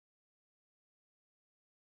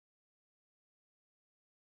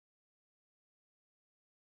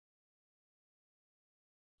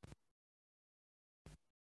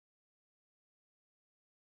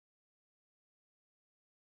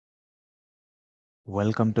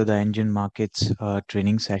Welcome to the Engine Markets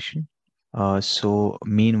training session.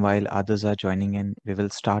 Meanwhile, others are joining in. We will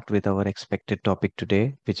start with our expected topic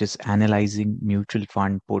today, which is analyzing mutual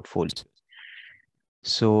fund portfolios.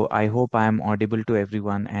 So, I hope I am audible to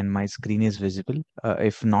everyone and my screen is visible.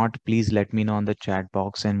 If not, please let me know on the chat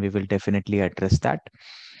box and we will definitely address that.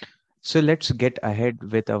 So, let's get ahead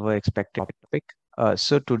with our expected topic.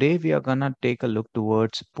 Today we are gonna take a look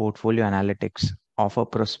towards portfolio analytics of a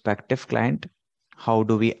prospective client. How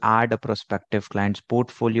do we add a prospective client's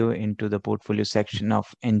portfolio into the portfolio section of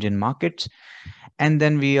Engine Markets? And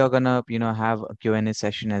then we are gonna, have a Q&A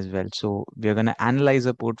session as well. So we are gonna analyze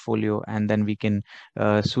a portfolio, and then we can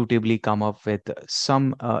suitably come up with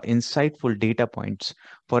some insightful data points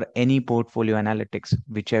for any portfolio analytics,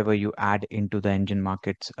 whichever you add into the Engine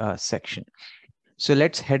Markets section. So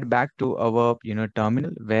let's head back to our,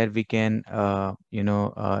 terminal where we can,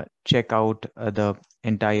 check out the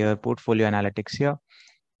entire portfolio analytics here.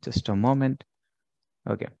 Just a moment.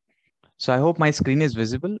 Okay. So I hope my screen is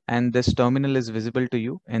visible and this terminal is visible to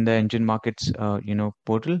you in the Engine Markets,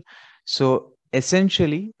 portal. So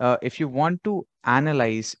essentially, if you want to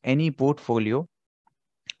analyze any portfolio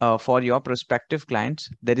for your prospective clients,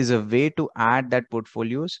 there is a way to add that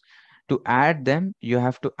portfolios. To add them, you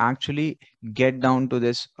have to actually get down to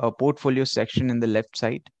this portfolio section in the left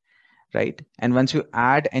side, right? And once you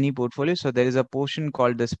add any portfolio, so there is a portion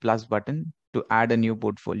called this plus button to add a new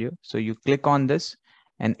portfolio. So you click on this,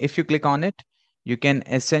 and if you click on it, you can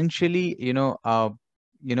essentially,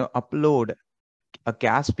 upload a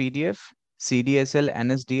CAS PDF, CDSL,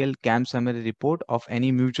 NSDL, CAM summary report of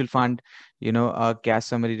any mutual fund, a CAS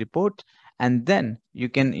summary report, and then you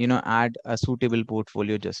can, add a suitable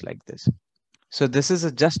portfolio just like this. So this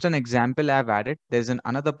is just an example I've added. There's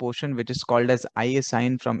another portion which is called as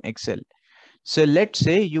ISIN from Excel. So let's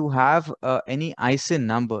say you have any ISIN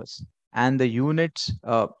numbers and the units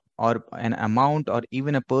or an amount or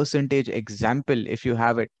even a percentage example, if you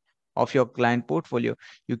have it, of your client portfolio,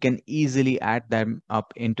 you can easily add them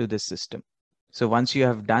up into the system. So once you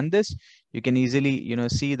have done this, you can easily,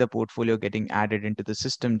 see the portfolio getting added into the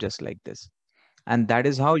system just like this. And that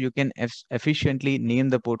is how you can efficiently name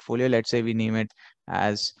the portfolio. Let's say we name it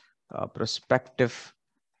as prospective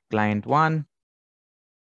client one,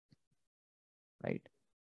 right?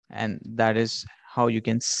 And that is how you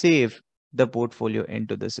can save the portfolio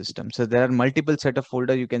into the system. So there are multiple set of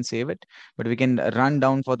folder you can save it, but we can run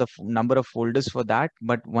down for the number of folders for that.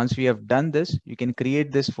 But once we have done this, you can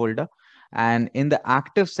create this folder, and in the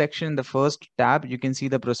active section, the first tab, you can see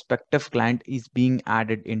the prospective client is being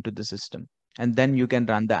added into the system, and then you can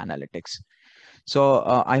run the analytics. So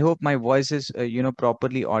I hope my voice is,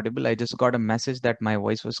 properly audible. I just got a message that my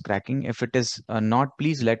voice was cracking. If it is not,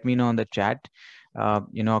 please let me know on the chat.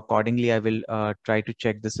 Accordingly, I will try to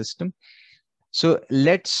check the system. So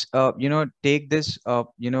let's, take this,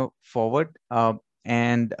 forward.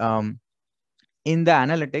 And In the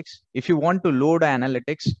analytics, if you want to load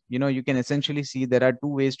analytics, you can essentially see there are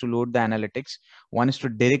two ways to load the analytics. One is to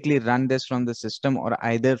directly run this from the system or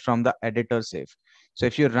either from the editor save. So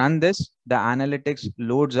if you run this, the analytics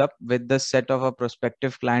loads up with the set of a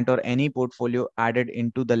prospective client or any portfolio added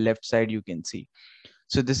into the left side, you can see.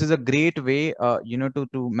 So this is a great way,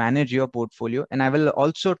 to manage your portfolio. And I will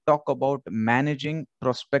also talk about managing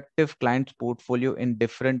prospective clients portfolio in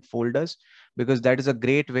different folders, because that is a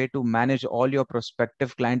great way to manage all your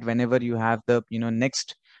prospective client whenever you have the,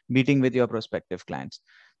 next meeting with your prospective clients.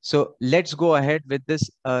 So let's go ahead with this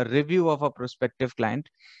review of a prospective client.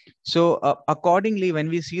 So accordingly, when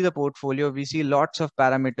we see the portfolio, we see lots of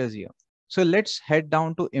parameters here. So let's head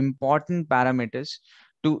down to important parameters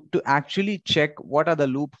to actually check what are the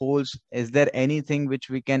loopholes. Is there anything which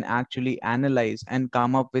we can actually analyze and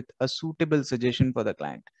come up with a suitable suggestion for the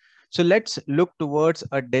client? So let's look towards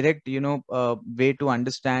a direct, way to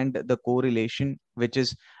understand the correlation, which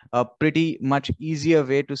is a pretty much easier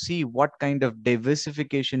way to see what kind of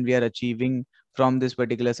diversification we are achieving from this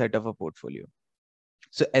particular set of a portfolio.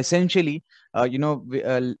 So essentially,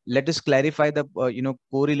 let us clarify the,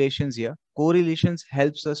 correlations here. Correlations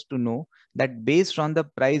helps us to know that based on the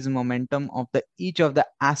price momentum of the each of the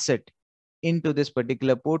asset into this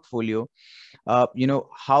particular portfolio,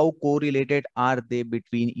 how correlated are they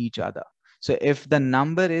between each other. So if the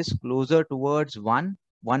number is closer towards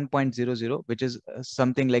 1.00, which is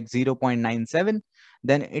something like 0.97,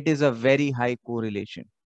 then it is a very high correlation.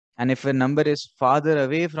 And if a number is farther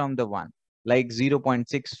away from the one, like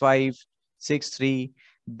 0.65, 63,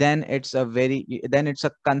 then it's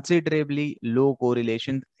a considerably low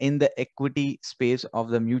correlation in the equity space of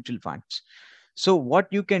the mutual funds. So what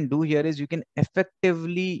you can do here is you can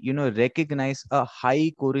effectively, recognize a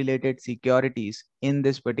high correlated securities in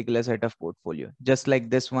this particular set of portfolio, just like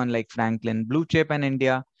this one, like Franklin Blue Chip and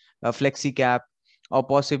India, Flexi Cap, or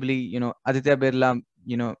possibly, Aditya Birla,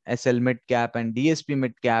 SL Mid Cap and DSP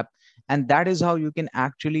Mid Cap. And that is how you can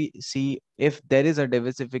actually see if there is a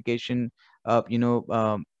diversification,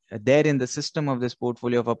 there in the system of this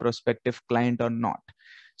portfolio of a prospective client or not.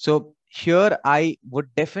 So here I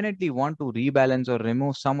would definitely want to rebalance or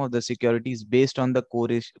remove some of the securities based on the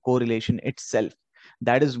correlation itself.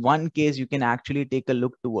 That is one case you can actually take a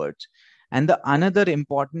look towards. And the another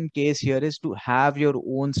important case here is to have your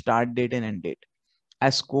own start date and end date.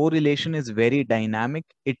 As correlation is very dynamic,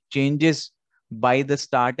 it changes by the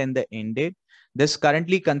start and the end date. This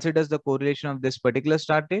currently considers the correlation of this particular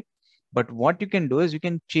start date. But what you can do is you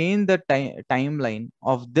can change the timeline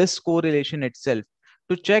of this correlation itself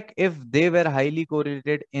to check if they were highly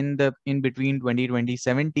correlated in between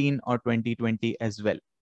 2017 or 2020 as well.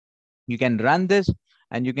 You can run this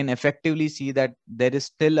and you can effectively see that there is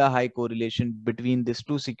still a high correlation between these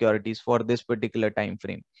two securities for this particular time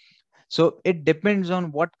frame. So it depends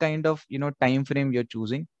on what kind of time frame you're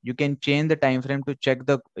choosing. You can change the time frame to check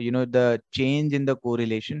the change in the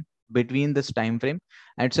correlation between this time frame.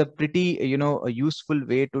 And it's a pretty a useful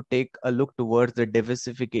way to take a look towards the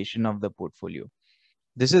diversification of the portfolio.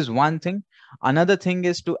 This is one thing. Another thing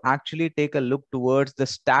is to actually take a look towards the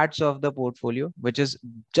stats of the portfolio, which is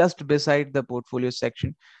just beside the portfolio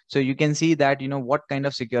section. So you can see that, what kind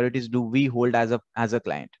of securities do we hold as a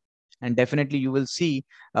client. And definitely you will see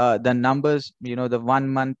the numbers, the 1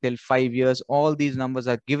 month till 5 years, all these numbers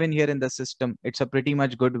are given here in the system. It's a pretty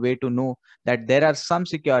much good way to know that there are some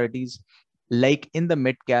securities like in the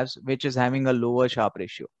mid caps, which is having a lower Sharpe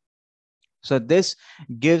ratio. So this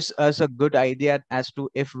gives us a good idea as to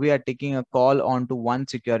if we are taking a call onto one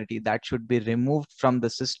security that should be removed from the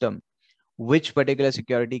system, which particular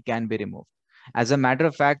security can be removed. As a matter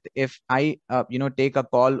of fact, if I take a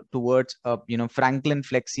call towards Franklin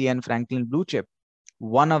Flexi and Franklin Blue Chip,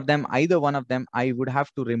 either one of them, I would have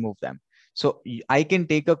to remove them. So I can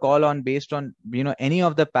take a call on based on any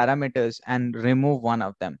of the parameters and remove one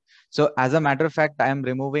of them. So as a matter of fact, I am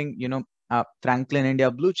removing Franklin India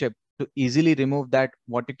Blue Chip. To easily remove that,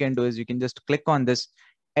 what you can do is you can just click on this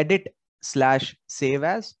edit/save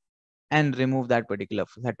as and remove that particular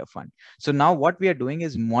set of fund. So now what we are doing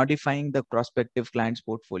is modifying the prospective client's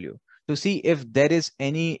portfolio to see if there is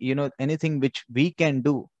anything which we can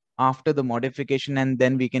do after the modification, and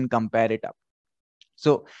then we can compare it up.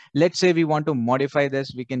 So let's say we want to modify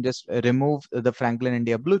this, we can just remove the Franklin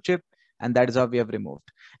India Blue Chip, and that is how we have removed.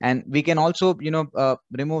 And we can also,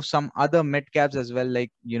 remove some other mid caps as well,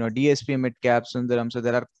 like, DSP mid caps, Sundaram. So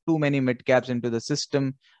there are too many mid caps into the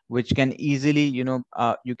system, which can easily,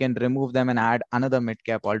 you can remove them and add another mid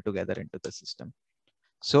cap altogether into the system.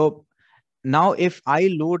 So now if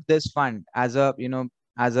I load this fund as a,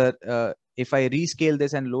 if I rescale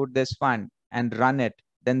this and load this fund and run it,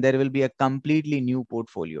 then there will be a completely new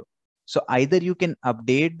portfolio. So either you can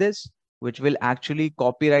update this, which will actually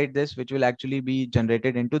copyright this, which will actually be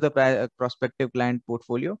generated into the prospective client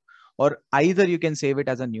portfolio, or either you can save it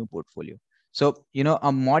as a new portfolio. So,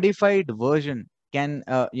 a modified version can,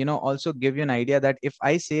 also give you an idea that if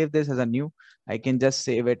I save this as a new, I can just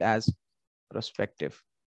save it as prospective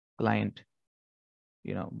client,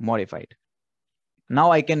 modified.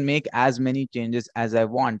 Now I can make as many changes as I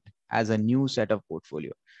want as a new set of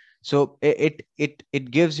portfolio. So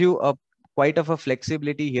it gives you a quite of a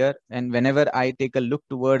flexibility here. And whenever I take a look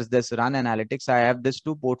towards this run analytics, I have these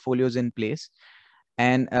two portfolios in place.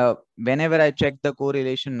 And whenever I check the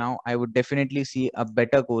correlation now, I would definitely see a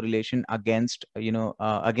better correlation against,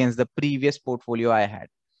 against the previous portfolio I had.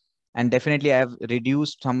 And definitely I have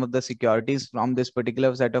reduced some of the securities from this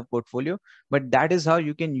particular set of portfolio. But that is how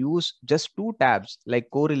you can use just two tabs like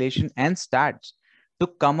correlation and stats to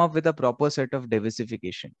come up with a proper set of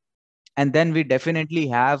diversification. And then we definitely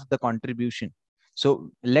have the contribution.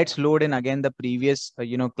 So let's load in again the previous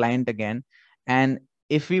client again. And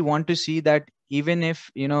if we want to see that, even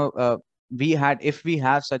if if we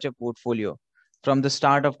have such a portfolio from the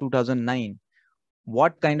start of 2009,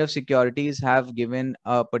 what kind of securities have given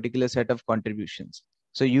a particular set of contributions.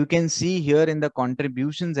 So you can see here in the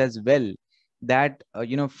contributions as well that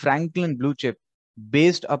Franklin Blue Chip,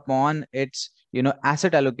 based upon its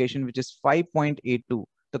asset allocation, which is 5.82,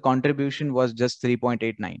 the contribution was just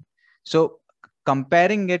 3.89. So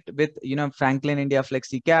comparing it with Franklin India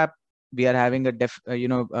Flexi Cap, we are having a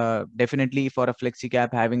definitely for a Flexi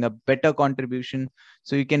Cap having a better contribution.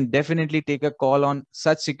 So you can definitely take a call on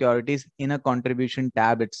such securities in a contribution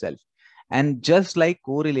tab itself. And just like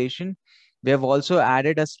correlation, We have also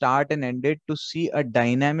added a start and end date to see a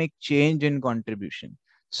dynamic change in contribution.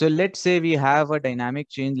 So let's say we have a dynamic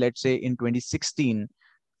change, let's say in 2016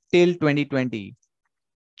 till 2020,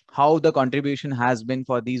 how the contribution has been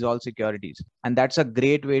for these all securities, and that's a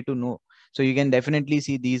great way to know. So you can definitely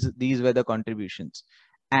see these were the contributions.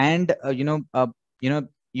 And you know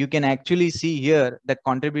you can actually see here the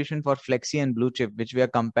contribution for flexi and blue chip, which we are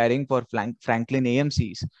comparing for Franklin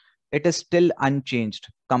AMCs. It is still unchanged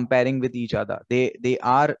comparing with each other. They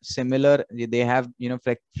are similar. They have,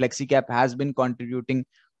 flexi cap has been contributing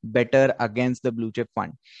better against the blue chip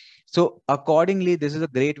fund. So accordingly, this is a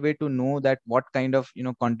great way to know that what kind of,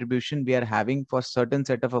 contribution we are having for certain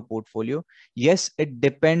set of a portfolio. Yes, it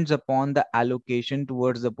depends upon the allocation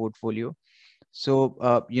towards the portfolio. So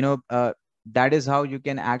that is how you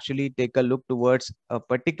can actually take a look towards a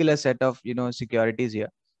particular set of, securities here.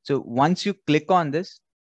 So once you click on this,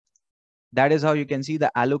 that is how you can see the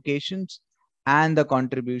allocations and the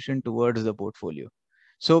contribution towards the portfolio.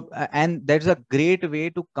 So and there's a great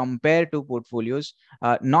way to compare two portfolios,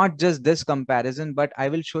 not just this comparison, but I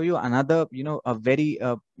will show you another, a very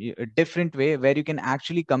a different way where you can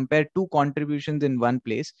actually compare two contributions in one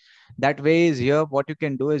place. That way is here, what you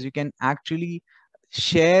can do is you can actually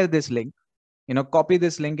share this link, copy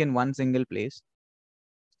this link in one single place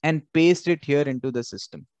and paste it here into the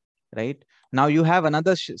system, right? Now you have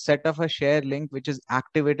another set of a share link which is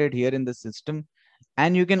activated here in the system,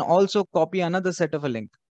 and you can also copy another set of a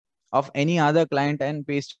link of any other client and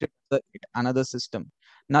paste it to another system.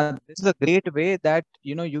 Now this is a great way that,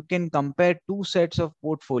 you can compare two sets of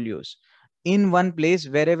portfolios in one place,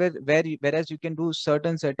 whereas you can do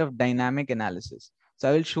certain set of dynamic analysis. So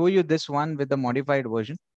I will show you this one with the modified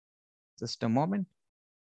version. Just a moment.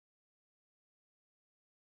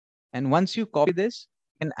 And once you copy this,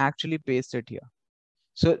 you can actually paste it here.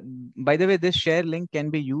 So by the way, this share link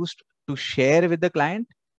can be used to share with the client,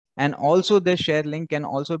 and also this share link can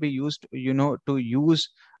also be used, to use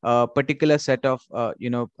a particular set of,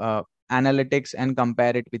 analytics and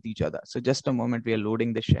compare it with each other. So just a moment, we are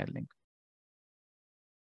loading the share link.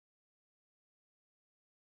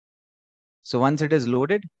 So once it is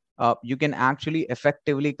loaded, you can actually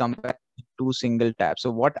effectively compare two single tabs. So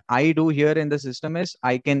what I do here in the system is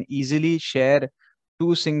I can easily share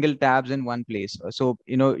two single tabs in one place. So,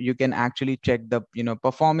 you can actually check the,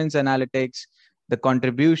 performance analytics, the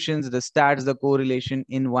contributions, the stats, the correlation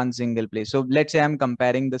in one single place. So let's say I'm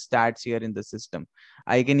comparing the stats here in the system.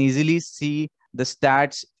 I can easily see the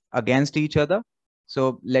stats against each other.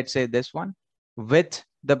 So let's say this one with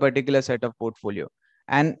the particular set of portfolio.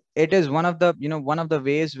 And it is one of the, one of the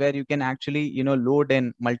ways where you can actually, load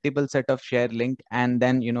in multiple set of share link and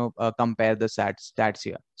then, compare the stats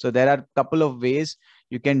here. So there are a couple of ways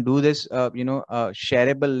you can do this,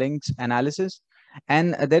 shareable links analysis.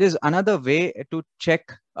 And there is another way to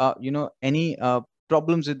check, any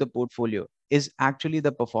problems with the portfolio is actually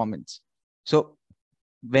the performance. So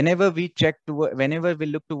whenever we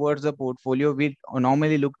look towards the portfolio, we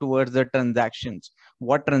normally look towards the transactions,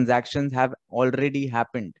 what transactions have already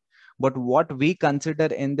happened. But what we consider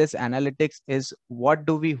in this analytics is what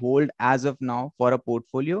do we hold as of now for a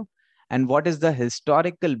portfolio, and what is the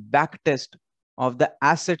historical back test of the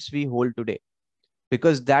assets we hold today,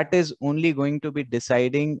 because that is only going to be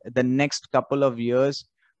deciding the next couple of years,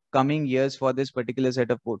 coming years for this particular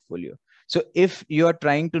set of portfolio. So if you are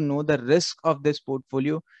trying to know the risk of this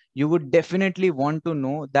portfolio, you would definitely want to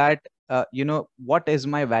know that, what is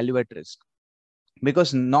my value at risk?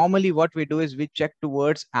 Because normally what we do is we check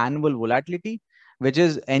towards annual volatility, which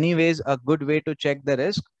is anyways a good way to check the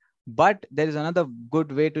risk. But there is another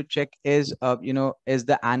good way to check is, is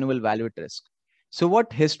the annual value at risk. So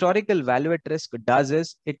what historical value at risk does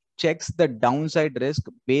is it checks the downside risk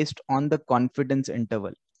based on the confidence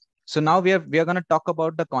interval. So now we are going to talk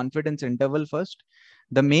about the confidence interval first.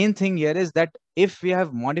 The main thing here is that if we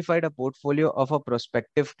have modified a portfolio of a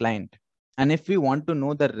prospective client, and if we want to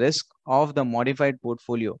know the risk of the modified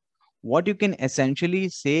portfolio, what you can essentially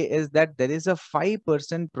say is that there is a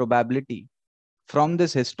 5% probability from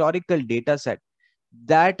this historical data set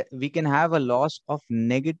that we can have a loss of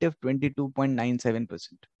negative 22.97%,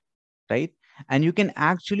 right? And you can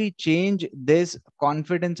actually change this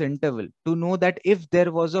confidence interval to know that if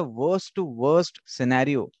there was a worst to worst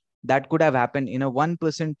scenario that could have happened in a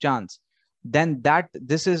 1% chance, then that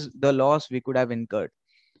this is the loss we could have incurred.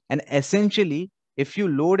 And essentially, if you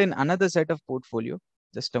load in another set of portfolio,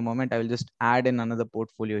 just a moment, I will just add in another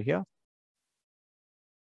portfolio here,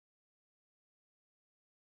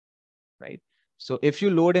 right? So if you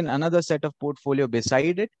load in another set of portfolio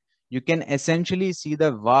beside it, you can essentially see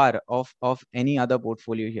the VAR of any other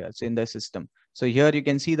portfolio here, so in the system. So here you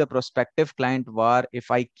can see the prospective client var.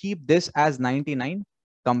 If I keep this as 99,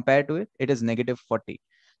 compared to it, it is negative 40.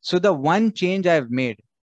 So the one change I've made,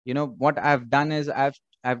 what I've done is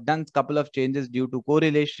I've done a couple of changes due to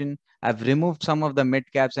correlation. I've removed some of the mid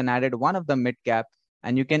caps and added one of the mid cap.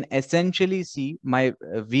 And you can essentially see my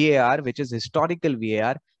VAR, which is historical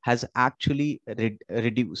VAR, has actually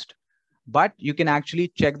reduced. But you can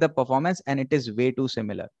actually check the performance and it is way too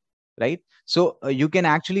similar, right? So you can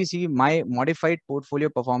actually see my modified portfolio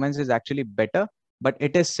performance is actually better, but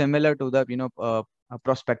it is similar to the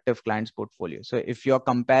prospective clients portfolio. So if you're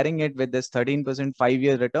comparing it with this 13%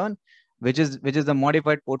 5-year return, which is the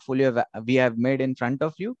modified portfolio we have made in front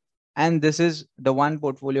of you, and this is the one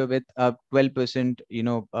portfolio with a 12%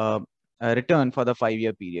 return for the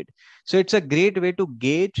 5-year period. So it's a great way to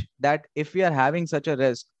gauge that if we are having such a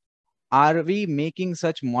risk, are we making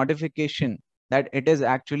such modification that it is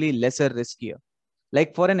actually lesser riskier?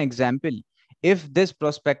 Like for an example, if this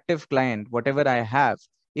prospective client, whatever I have,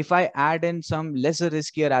 if I add in some lesser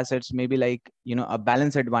riskier assets, maybe like a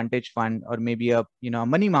balance advantage fund or maybe a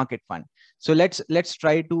money market fund. So let's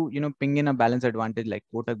try to ping in a balance advantage like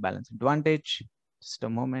Kotak balance advantage. Just a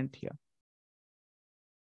moment here,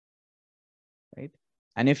 right?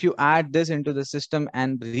 And if you add this into the system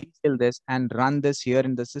and resell this and run this here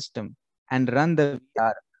in the system and run the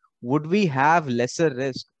VR, would we have lesser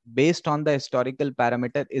risk based on the historical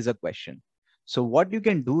parameter is a question. So what you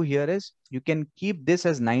can do here is you can keep this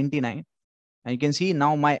as 99 and you can see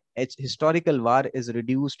now my historical VAR is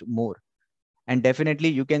reduced more. And definitely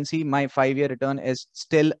you can see my 5-year return is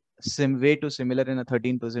still way too similar in a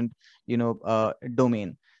 13%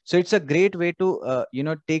 domain. So it's a great way to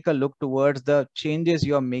take a look towards the changes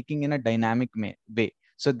you're making in a dynamic way.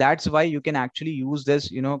 So that's why you can actually use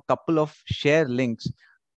this couple of share links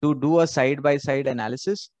to do a side by side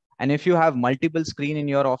analysis. And if you have multiple screen in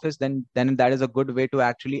your office, then that is a good way to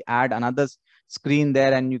actually add another screen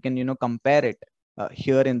there and you can compare it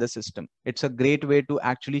here in the system. It's a great way to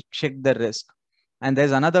actually check the risk. And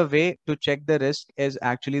there's another way to check the risk is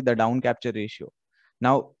actually the down capture ratio.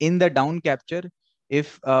 Now, in the down capture,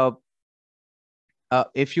 if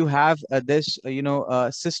if you have this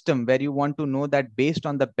system where you want to know that based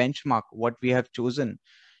on the benchmark what we have chosen,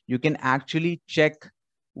 you can actually check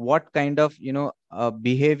what kind of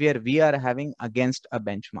behavior we are having against a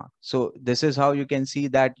benchmark. So this is how you can see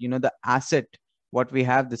that the asset what we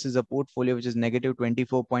have, this is a portfolio which is negative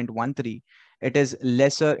 24.13. It is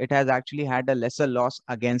lesser, it has actually had a lesser loss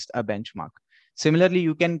against a benchmark. Similarly,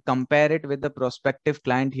 you can compare it with the prospective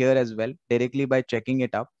client here as well directly by checking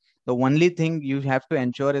it up. The only thing you have to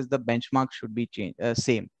ensure is the benchmark should be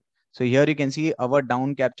same. So here you can see our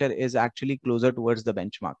down capture is actually closer towards the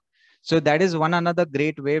benchmark. So that is one another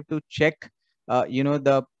great way to check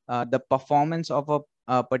the performance of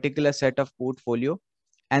a particular set of portfolio.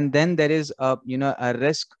 And then there is a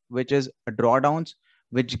risk which is drawdowns,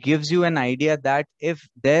 which gives you an idea that if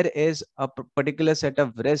there is a particular set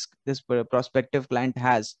of risk this prospective client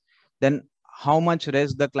has, then how much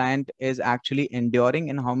risk the client is actually enduring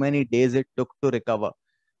and how many days it took to recover,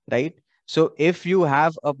 right? So if you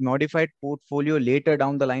have a modified portfolio later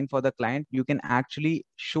down the line for the client, you can actually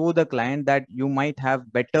show the client that you might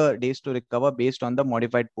have better days to recover based on the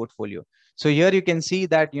modified portfolio. So here you can see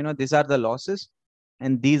that these are the losses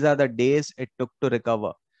and these are the days it took to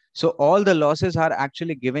recover. So all the losses are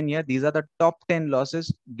actually given here. These are the top 10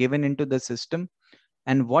 losses given into the system.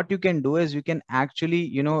 And what you can do is you can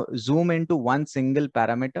actually zoom into one single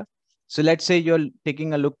parameter. So let's say you're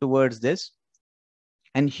taking a look towards this,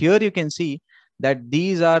 and here you can see that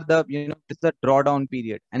these are the it's the drawdown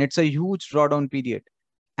period, and it's a huge drawdown period,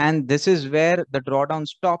 and this is where the drawdown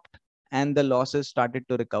stopped and the losses started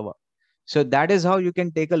to recover. So that is how you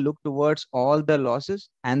can take a look towards all the losses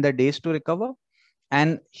and the days to recover.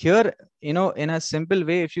 And here, in a simple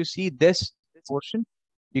way, if you see this portion,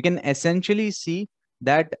 you can essentially see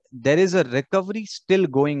that there is a recovery still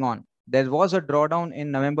going on. There was a drawdown in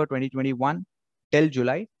November 2021 till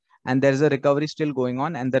July, and there's a recovery still going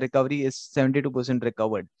on, and the recovery is 72%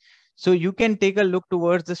 recovered. So you can take a look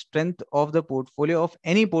towards the strength of the portfolio of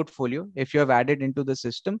any portfolio if you have added into the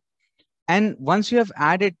system. And once you have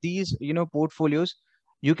added these portfolios,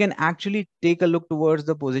 you can actually take a look towards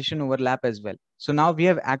the position overlap as well. So now we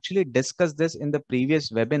have actually discussed this in the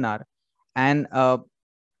previous webinar. And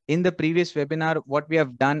in the previous webinar, what we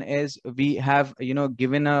have done is we have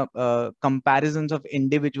given a comparisons of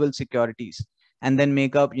individual securities and then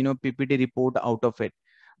make up PPT report out of it.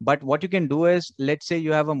 But what you can do is, let's say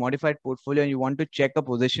you have a modified portfolio and you want to check a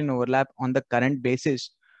position overlap on the current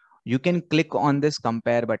basis, you can click on this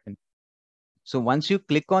compare button. So once you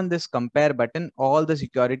click on this compare button, all the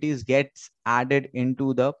securities gets added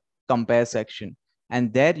into the compare section.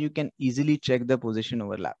 And there you can easily check the position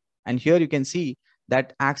overlap. And here you can see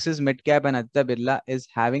that Axis Midcap and Aditya Birla is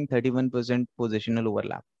having 31% positional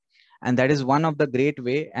overlap. And that is one of the great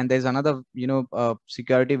way. And there's another,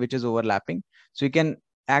 security which is overlapping. So you can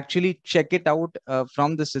actually check it out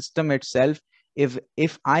from the system itself.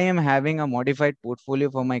 If I am having a modified portfolio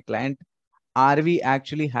for my client, are we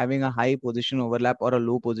actually having a high position overlap or a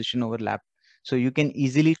low position overlap? So you can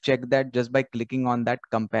easily check that just by clicking on that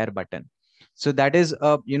compare button. So that is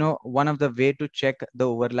one of the way to check the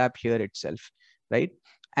overlap here itself, right?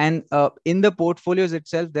 And in the portfolios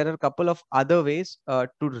itself, there are a couple of other ways to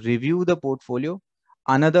review the portfolio.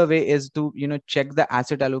 Another way is to check the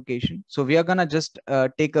asset allocation. So we are gonna just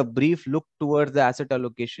take a brief look towards the asset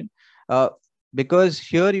allocation, uh, because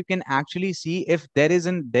here you can actually see if there is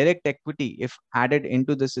a direct equity if added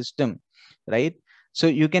into the system, right? So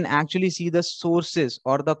you can actually see the sources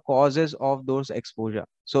or the causes of those exposure.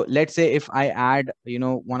 So let's say if I add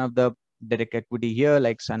one of the direct equity here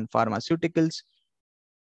like Sun Pharmaceuticals,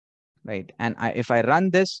 right? And if I run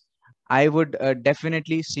this, I would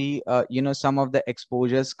definitely see some of the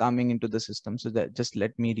exposures coming into the system. So that, just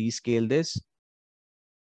let me rescale this,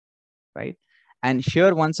 right? And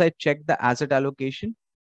here once I check the asset allocation,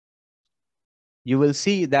 you will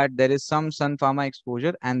see that there is some Sun Pharma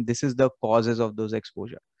exposure, and this is the causes of those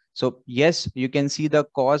exposure. So yes, you can see the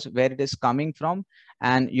cause where it is coming from,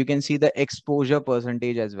 and you can see the exposure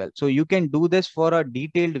percentage as well. So you can do this for a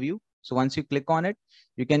detailed view. So once you click on it,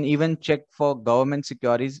 you can even check for government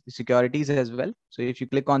securities as well. So if you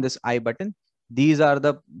click on this I button, these are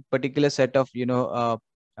the particular set of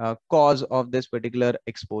cause of this particular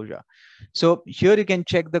exposure. So here you can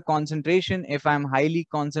check the concentration. If I'm highly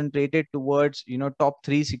concentrated towards, top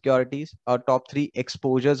three securities or top three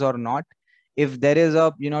exposures or not. If there is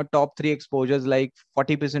a, top three exposures like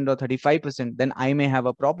 40% or 35%, then I may have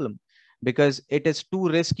a problem because it is too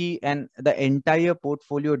risky and the entire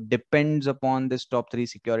portfolio depends upon this top three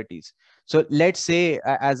securities. So let's say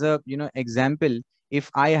as a, example, if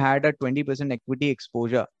I had a 20% equity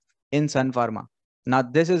exposure in Sun Pharma. Now,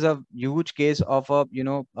 this is a huge case of a,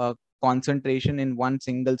 concentration in one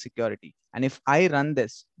single security. And if I run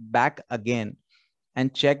this back again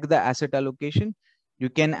and check the asset allocation, you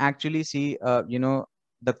can actually see,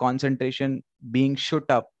 the concentration being shoot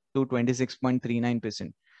up to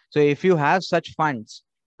 26.39%. So if you have such funds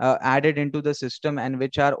added into the system and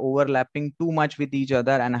which are overlapping too much with each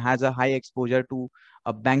other and has a high exposure to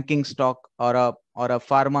a banking stock or a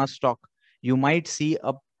pharma stock, you might see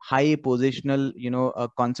a high positional,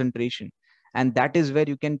 concentration. And that is where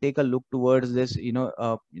you can take a look towards this,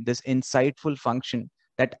 this insightful function,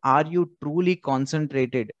 that are you truly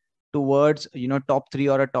concentrated towards top three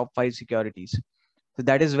or a top five securities. So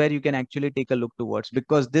that is where you can actually take a look towards,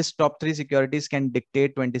 because this top three securities can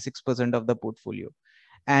dictate 26% of the portfolio.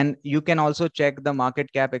 And you can also check the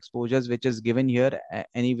market cap exposures which is given here.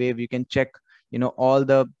 Anyway, we can check all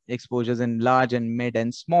the exposures in large and mid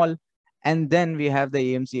and small. And then we have the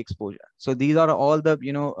AMC exposure. So these are all the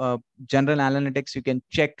general analytics you can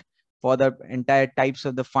check for the entire types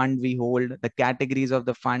of the fund we hold, the categories of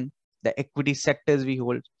the fund, the equity sectors we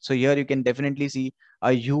hold. So here you can definitely see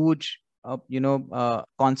a huge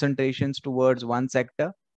concentrations towards one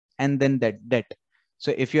sector. And then that debt.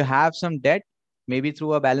 So if you have some debt, maybe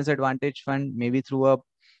through a balance advantage fund, maybe through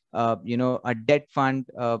a debt fund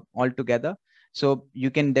altogether. So you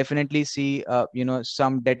can definitely see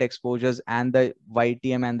some debt exposures and the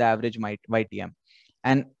YTM and the average YTM.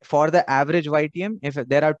 And for the average YTM, if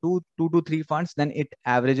there are two to three funds, then it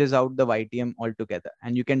averages out the YTM altogether.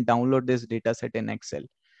 And you can download this data set in Excel.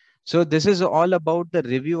 So this is all about the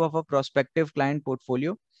review of a prospective client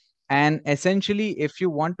portfolio. And essentially, if you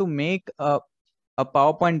want to make a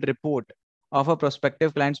PowerPoint report of a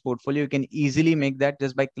prospective client's portfolio, you can easily make that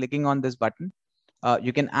just by clicking on this button.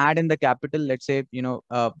 You can add in the capital, let's say,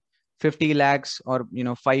 50 lakhs or,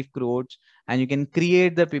 5 crores, and you can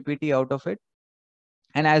create the PPT out of it.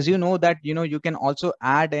 And as you know that, you can also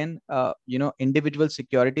add in, individual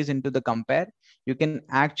securities into the compare. You can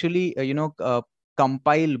actually,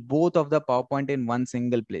 compile both of the PowerPoint in one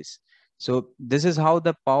single place. So this is how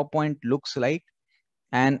the PowerPoint looks like.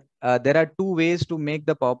 And there are two ways to make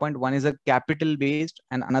the PowerPoint. One is a capital based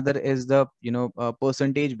and another is the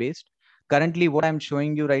percentage based. Currently what I'm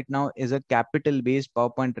showing you right now is a capital based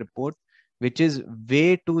PowerPoint report, which is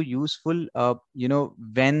way too useful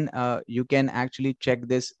when you can actually check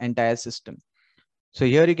this entire system. So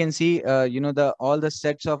here you can see the all the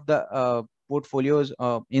sets of the portfolios,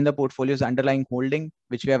 in the portfolio's underlying holding,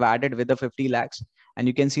 which we have added with the 50 lakhs. And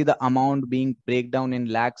you can see the amount being breakdown in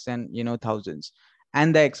lakhs and, thousands,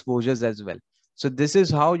 and the exposures as well. So this is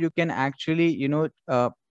how you can actually,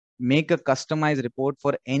 make a customized report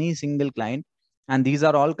for any single client. And these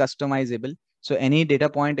are all customizable. So any data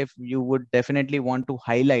point, if you would definitely want to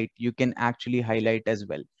highlight, you can actually highlight as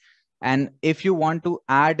well. And if you want to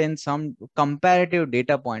add in some comparative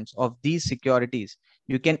data points of these securities,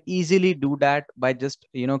 you can easily do that by just,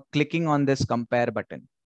 clicking on this compare button.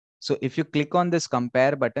 So if you click on this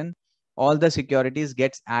compare button, all the securities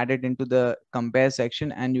gets added into the compare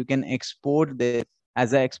section, and you can export this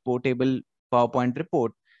as an exportable PowerPoint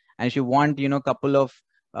report. And if you want,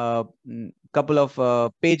 couple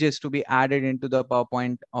of pages to be added into the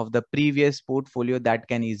PowerPoint of the previous portfolio, that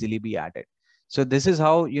can easily be added. So this is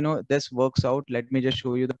how, this works out. Let me just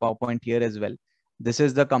show you the PowerPoint here as well. This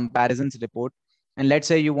is the comparisons report. And let's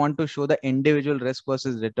say you want to show the individual risk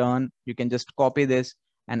versus return. You can just copy this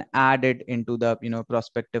and add it into the,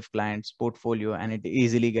 prospective client's portfolio, and it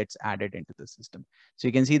easily gets added into the system. So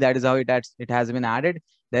you can see that is how it has been added.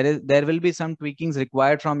 There will be some tweakings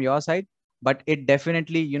required from your side, but it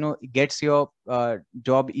definitely, gets your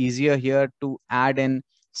job easier here to add in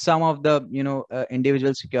some of the,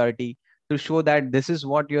 individual security, to show that this is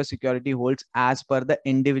what your security holds as per the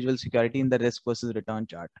individual security in the risk versus return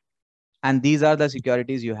chart. And these are the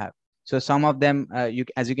securities you have. So some of them,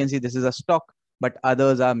 as you can see, this is a stock, but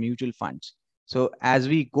others are mutual funds. So as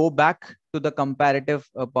we go back to the comparative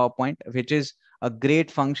PowerPoint, which is a great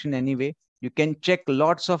function anyway, you can check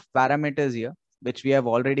lots of parameters here, which we have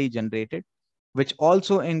already generated, which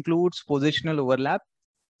also includes positional overlap,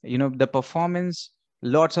 the performance,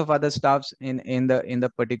 lots of other stuffs in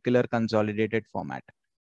the particular consolidated format.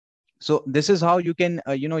 So this is how you can,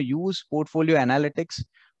 use portfolio analytics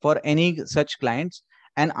for any such clients.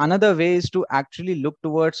 And another way is to actually look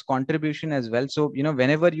towards contribution as well. So,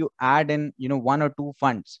 whenever you add in, one or two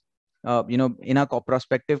funds, in a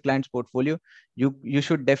prospective client's portfolio, you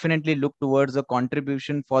should definitely look towards the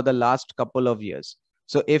contribution for the last couple of years.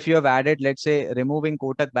 So if you have added, let's say, removing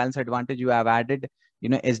Kotak balance advantage, you have added,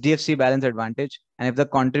 SDFC balance advantage, and if the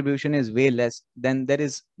contribution is way less, then there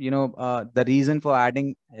is, the reason for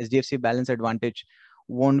adding SDFC balance advantage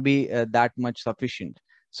won't be that much sufficient.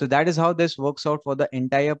 So that is how this works out for the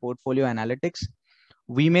entire portfolio analytics.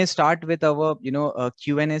 We may start with our,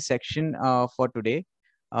 Q&A section for today.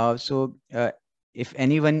 So if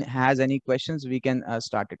anyone has any questions, we can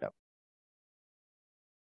start it up.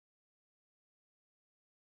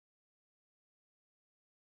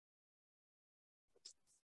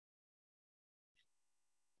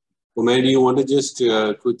 Umair, do you want to just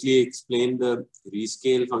quickly explain the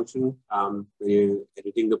rescale function when you're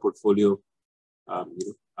editing the portfolio?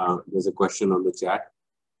 There's a question on the chat.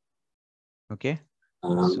 Okay.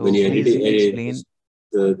 So when you edit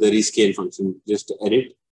the rescale function, just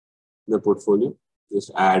edit the portfolio,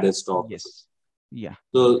 just add a stock. Yes. Yeah.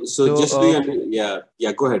 So just go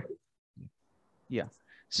ahead. Yeah.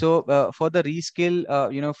 So for the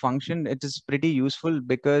rescale, function, it is pretty useful,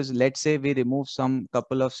 because let's say we remove some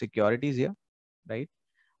couple of securities here, right?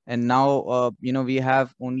 And now, we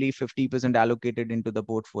have only 50% allocated into the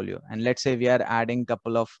portfolio. And let's say we are adding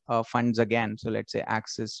couple of funds again. So let's say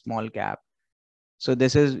Axis small cap. So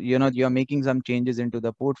this is, you're making some changes into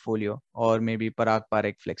the portfolio, or maybe Parag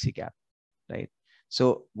Parekh flexi cap, right?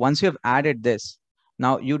 So once you have added this,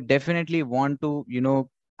 now you definitely want to,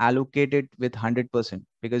 allocate it with 100%,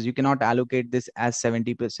 because you cannot allocate this as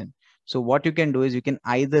 70%. So what you can do is you can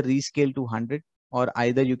either rescale to 100, or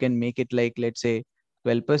either you can make it like, let's say,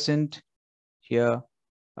 12% here,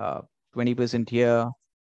 20% here,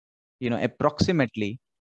 approximately.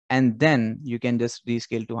 And then you can just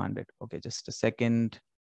rescale to 100. Okay, just a second.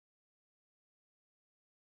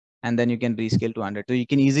 And then you can rescale to 100. So you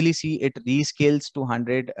can easily see it rescales to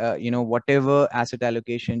 100, whatever asset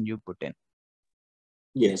allocation you put in.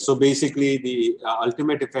 Yeah, so basically the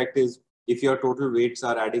ultimate effect is, if your total weights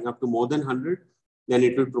are adding up to more than 100, then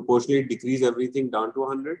it will proportionally decrease everything down to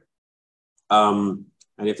 100. And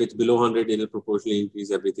if it's below 100, it will proportionally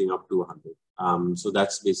increase everything up to 100. So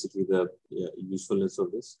that's basically the usefulness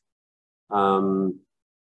of this.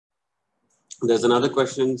 There's another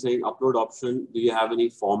question saying, upload option, do you have any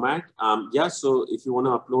format? Yeah, so if you want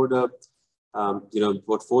to upload a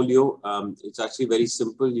portfolio, it's actually very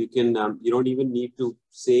simple. You can you don't even need to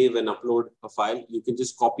save and upload a file. You can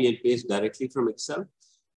just copy and paste directly from Excel.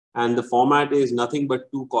 And the format is nothing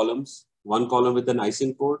but 2 columns, one column with an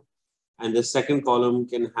ISIN code, and the second column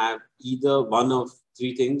can have either one of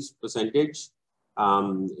 3 things: percentage,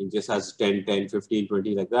 it just has 10, 10, 15,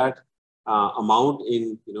 20 like that. amount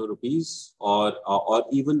in rupees or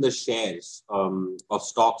even the shares of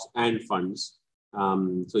stocks and funds.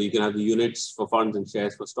 So you can have the units for funds and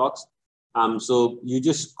shares for stocks. So you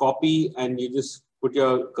just copy and you just put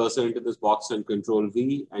your cursor into this box and Control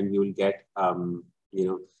V, and you will get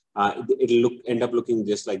it'll end up looking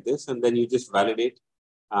just like this, and then you just validate.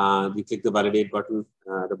 You click the validate button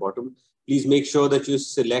at the bottom. Please make sure that you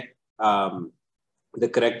select the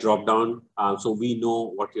correct drop down, so we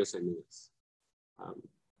know what you're sending us.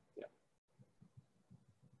 Yeah.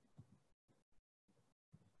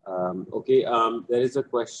 Okay. There is a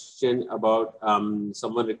question about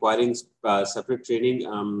someone requiring separate training.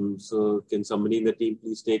 So can somebody in the team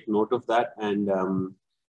please take note of that and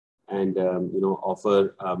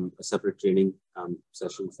offer a separate training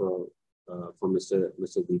session for Mr.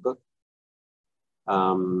 Deepak.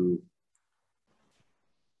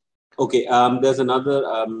 Okay. There's another.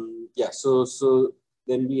 So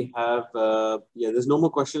then we have. There's no more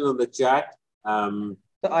questions on the chat. So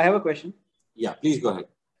I have a question. Yeah, please go ahead.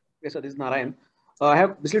 Okay, so this is Narayan. I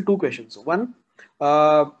have basically two questions. One,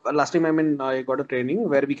 last time I got a training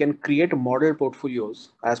where we can create model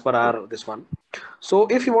portfolios as per this one. So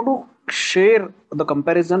if you want to share the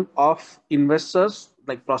comparison of investors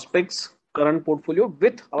like prospects current portfolio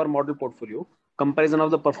with our model portfolio, comparison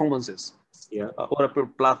of the performances over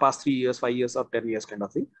a past 3 years, 5 years, or 10 years kind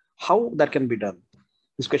of thing, how that can be done?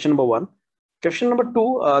 This question number one. Question number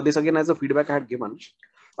two, this again as a feedback I had given.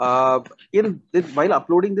 While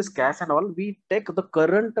uploading this cash and all, we take the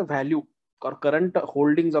current value or current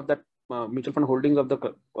holdings of that mutual fund holdings of the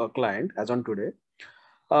client as on today.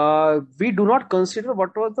 We do not consider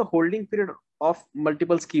what was the holding period of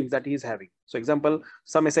multiple schemes that he is having. So example,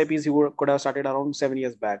 some SIPs he could have started around 7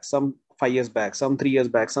 years back, some 5 years back, some 3 years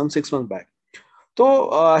back, some 6 months back.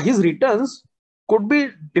 So his returns could be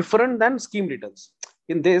different than scheme returns.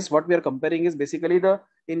 In this, what we are comparing is basically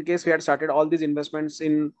in case we had started all these investments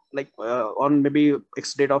in on maybe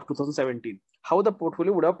X date of 2017, how the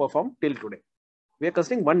portfolio would have performed till today. We are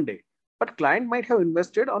considering one day, but client might have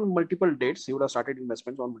invested on multiple dates. He would have started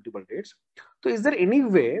investments on multiple dates. So is there any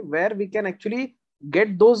way where we can actually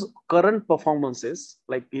get those current performances,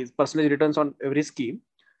 like his percentage returns on every scheme,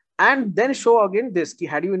 and then show again this,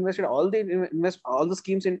 had you invested all the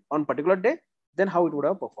schemes on particular day, then how it would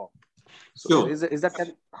have performed? So sure. Is that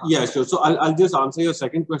yeah, sure. So I'll just answer your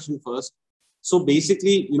second question first. So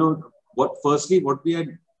basically, what we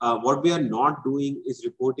are not doing is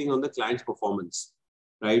reporting on the client's performance,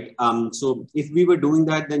 right? So if we were doing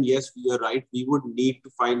that, then yes, you're right. We would need to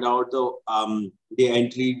find out the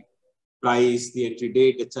entry price, the entry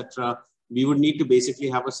date, etc. We would need to basically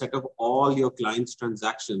have a set of all your clients'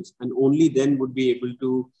 transactions, and only then would we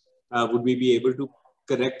be able to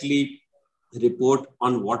correctly report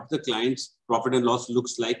on what the client's profit and loss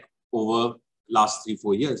looks like over last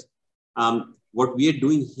 3-4 years. What we are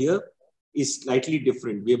doing here is slightly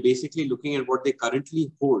different. We are basically looking at what they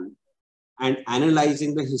currently hold and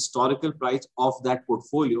analyzing the historical price of that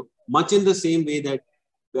portfolio, much in the same way that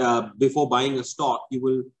before buying a stock, you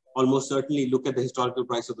will almost certainly look at the historical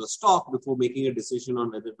price of the stock before making a decision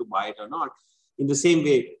on whether to buy it or not. In the same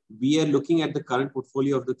way, we are looking at the current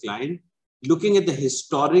portfolio of the client, looking at the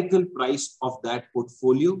historical price of that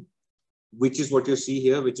portfolio, which is what you see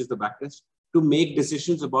here, which is the backtest, to make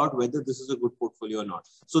decisions about whether this is a good portfolio or not.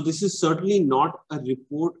 So this is certainly not a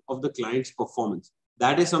report of the client's performance.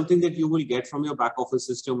 That is something that you will get from your back office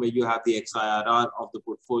system, where you have the XIRR of the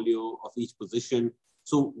portfolio of each position.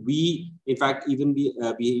 So we, in fact, we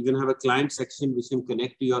even have a client section which can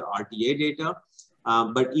connect to your RTA data.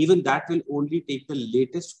 But even that will only take the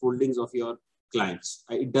latest holdings of your clients.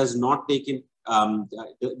 It does not take in,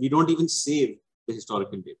 we don't even save the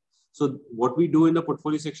historical data. So what we do in the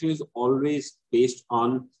portfolio section is always based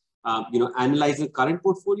on, analyzing current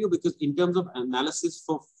portfolio, because in terms of analysis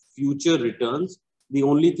for future returns, the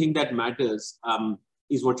only thing that matters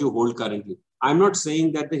is what you hold currently. I'm not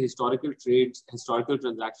saying that the historical trades, historical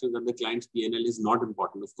transactions and the client's P&L is not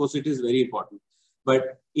important. Of course, it is very important.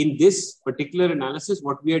 But in this particular analysis,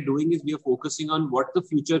 what we are doing is we are focusing on what the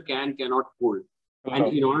future cannot hold.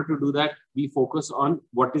 And in order to do that, we focus on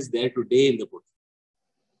what is there today in the portfolio.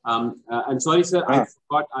 And sorry, sir, I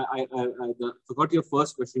forgot your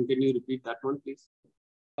first question. Can you repeat that one, please?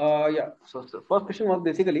 Yeah. So the first question was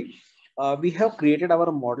basically, we have created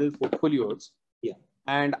our model portfolios. Yeah.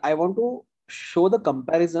 And I want to show the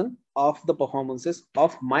comparison of the performances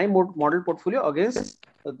of my model portfolio against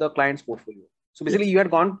the client's portfolio. So basically, yes,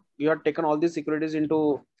 you had taken all these securities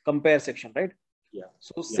into compare section, right? Yeah.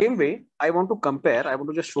 So same way, I want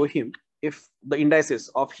to just show him if the indices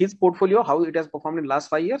of his portfolio, how it has performed in last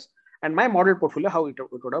 5 years, and my model portfolio, how it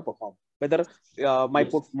would have performed. Whether my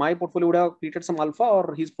portfolio would have created some alpha,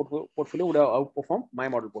 or his portfolio would have outperformed my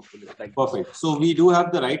model portfolio. Like perfect. So we do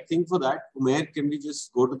have the right thing for that. Umair, can we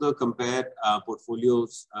just go to the compare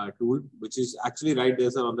portfolios tool, which is actually right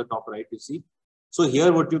there on the top right, you see. So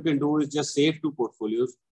here what you can do is just save two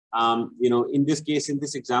portfolios. In this case, in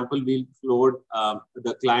this example, we'll load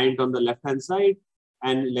the client on the left-hand side,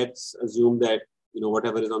 and let's assume that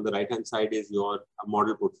whatever is on the right-hand side is your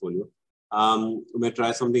model portfolio. We may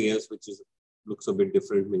try something else, which looks a bit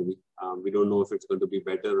different maybe. We don't know if it's going to be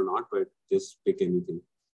better or not, but just pick anything.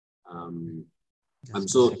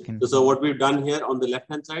 So what we've done here on the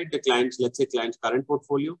left-hand side, the client's, let's say client's current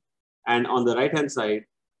portfolio, and on the right-hand side,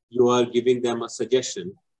 you are giving them a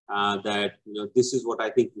suggestion that this is what I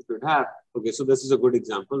think you should have. Okay, so this is a good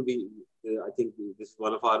example. I think this is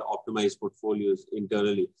one of our optimized portfolios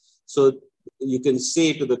internally. So you can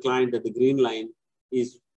say to the client that the green line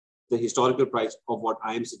is the historical price of what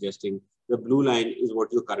I am suggesting. The blue line is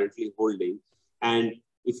what you're currently holding. And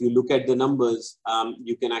if you look at the numbers,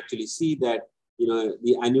 you can actually see that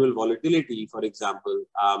the annual volatility, for example,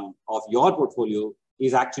 of your portfolio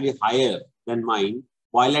is actually higher than mine,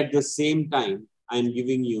 while at the same time I'm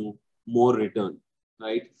giving you more return,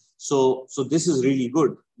 right? So this is really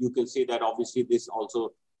good. You can say that obviously this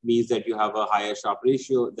also means that you have a higher Sharpe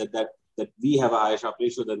ratio, that we have a higher Sharpe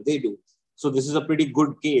ratio than they do. So this is a pretty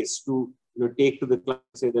good case to take to the client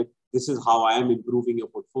and say that this is how I am improving your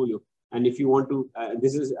portfolio. And if you want to,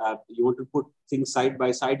 you want to put things side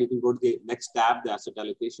by side, you can go to the next tab, the asset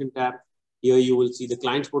allocation tab. Here you will see the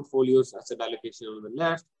client's portfolios, asset allocation on the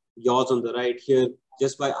left, yours on the right. Here,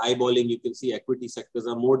 just by eyeballing, you can see equity sectors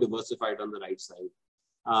are more diversified on the right side.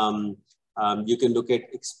 You can look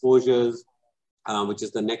at exposures, which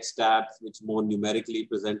is the next tab, which is more numerically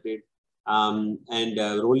presented.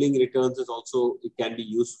 Rolling returns is also, it can be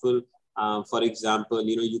useful. For example,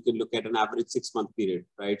 you can look at an average 6-month period,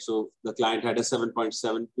 right? So the client had a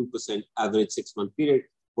 7.72% average 6-month period.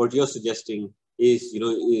 What you're suggesting is,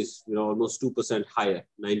 almost 2% higher,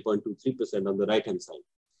 9.23% on the right-hand side.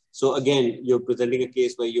 So again, you're presenting a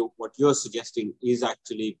case where what you're suggesting is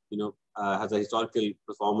actually, has a historical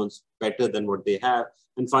performance better than what they have.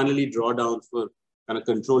 And finally, drawdowns for kind of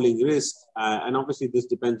controlling risk. And obviously, this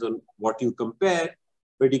depends on what you compare.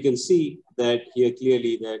 But you can see that here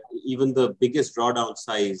clearly that even the biggest drawdown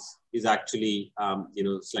size is actually,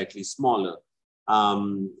 slightly smaller. There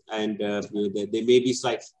may be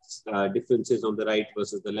slight differences on the right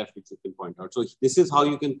versus the left, which you can point out. So this is how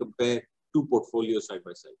you can compare two portfolios side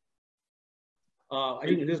by side. I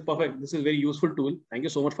think this is perfect. This is a very useful tool. Thank you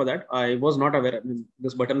so much for that. I was not aware of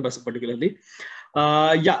this button particularly.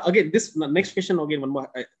 Again, this next question again. One more.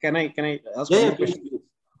 Can I ask one more question?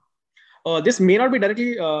 This may not be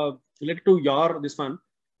directly related to this one,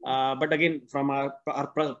 but again, from our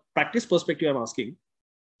practice perspective, I'm asking.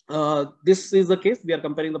 This is the case. We are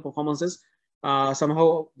comparing the performances.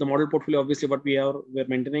 Somehow, the model portfolio, obviously, what we're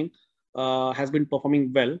maintaining, has been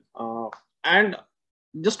performing well. And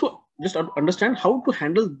just to understand how to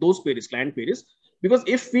handle those queries, client queries, because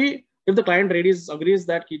if the client agrees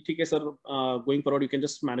that okay, sir, going forward, you can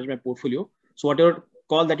just manage my portfolio. So whatever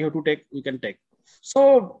call that you have to take, we can take.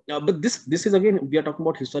 So, but this is again, we are talking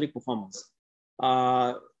about historic performance.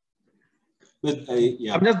 Yeah.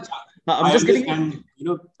 I'm just getting,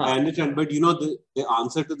 I understand, but the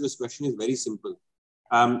answer to this question is very simple.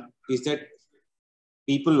 Is that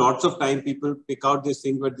lots of time people pick out this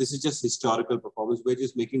thing, but this is just historical performance. We're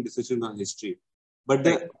just making decisions on history. But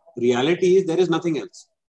the reality is there is nothing else.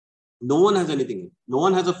 No one has anything else. No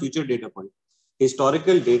one has a future data point.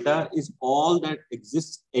 Historical data is all that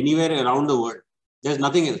exists anywhere around the world. There's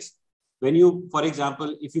nothing else. When you, for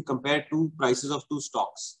example, if you compare two prices of two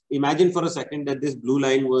stocks, imagine for a second that this blue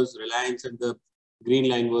line was Reliance and the green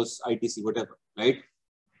line was ITC, whatever, right?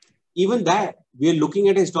 Even that, we are looking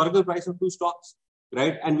at a historical price of two stocks,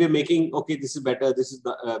 right? And we're making, okay, this is better, this is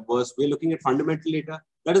the worst. We're looking at fundamental data.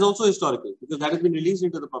 That is also historical because that has been released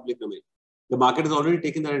into the public domain. The market has already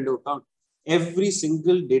taken that into account. Every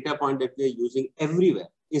single data point that we are using everywhere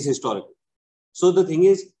is historical. So the thing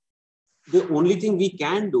is, the only thing we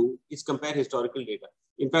can do is compare historical data.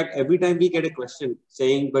 In fact, every time we get a question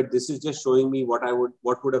saying, but this is just showing me what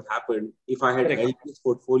would have happened if I had held this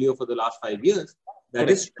portfolio for the last 5 years. That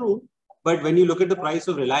is true. But when you look at the price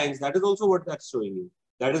of Reliance, that is also what that's showing you.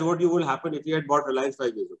 That is what would happen if you had bought Reliance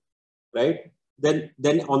 5 years ago, right? Then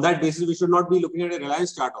on that basis, we should not be looking at a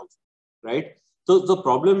Reliance chart also, right? So the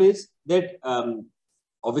problem is that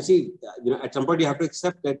obviously, at some point you have to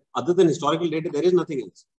accept that other than historical data, there is nothing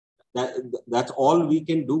else. That's all we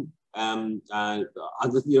can do.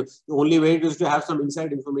 The only way is to have some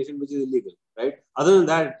inside information which is illegal, right? Other than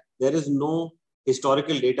that, there is no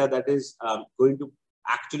historical data that is going to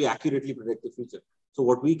actually accurately predict the future. So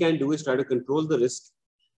what we can do is try to control the risk,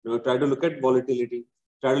 try to look at volatility,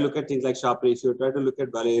 try to look at things like Sharpe ratio, try to look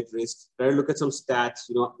at value at risk, try to look at some stats,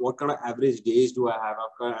 what kind of average days do I have,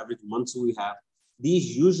 what kind of average months do we have.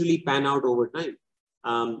 These usually pan out over time,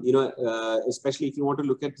 especially if you want to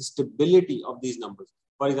look at the stability of these numbers.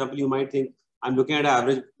 For example, you might think, I'm looking at an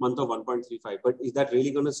average month of 1.35, but is that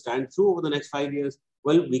really going to stand true over the next 5 years?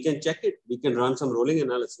 Well, we can check it. We can run some rolling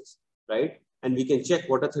analysis, right? And we can check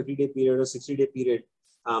what a 30-day period or 60-day period,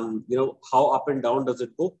 how up and down does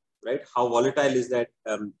it go, right? How volatile is that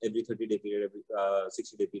every 30-day period, every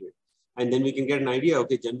 60-day period? And then we can get an idea,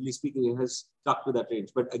 okay, generally speaking, it has stuck to that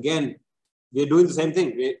range. But again, we're doing the same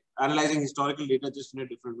thing. We're analyzing historical data just in a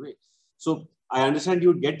different way. So I understand you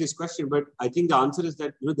would get this question, but I think the answer is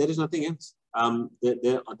that there is nothing else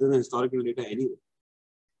there other than historical data anyway.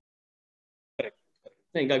 Correct.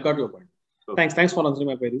 I got your point. Okay. Thanks for answering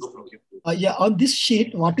my queries. Thank you. Yeah, on this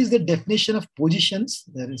sheet, what is the definition of positions?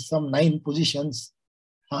 There is some 9 positions.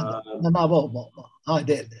 There.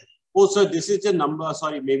 Oh, so this is the number.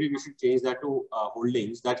 Sorry, maybe we should change that to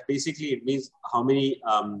holdings. That basically it means how many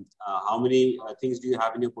things do you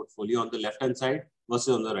have in your portfolio on the left hand side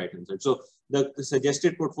versus on the right hand side. So the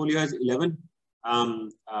suggested portfolio has 11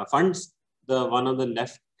 funds. The one on the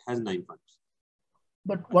left has 9 funds.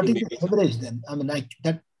 But what is the average then? I mean,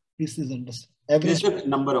 this is understood. Average. This is the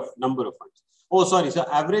number of funds. Oh, sorry. So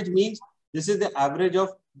average means this is the average of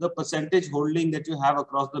the percentage holding that you have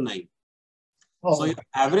across the 9. Oh. So your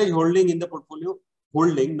average holding in the portfolio,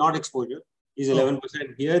 holding, not exposure, is 11%.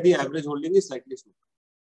 Here the average holding is slightly smaller.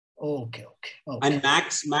 Okay. And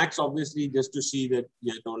max obviously just to see that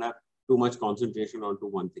you don't have too much concentration onto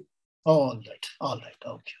one thing. All right.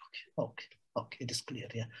 Okay. It is clear.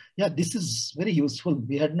 Yeah. This is very useful.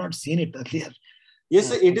 We had not seen it earlier. Yes,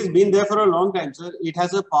 sir, it has been there for a long time, sir. It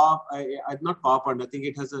has a not PowerPoint. I think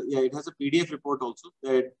it has a PDF report also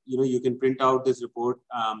that you can print out this report.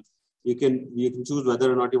 You can choose whether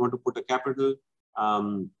or not you want to put a capital,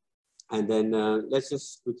 and then let's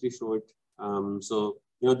just quickly show it. So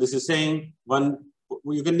this is saying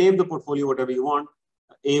you can name the portfolio whatever you want,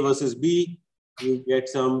 A versus B. You get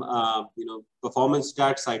some performance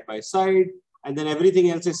stats side by side, and then everything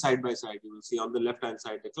else is side by side. You will see on the left hand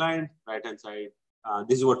side the client, right hand side.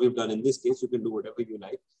 This is what we've done in this case. You can do whatever you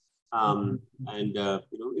like, and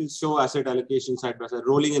it'll show asset allocation side by side,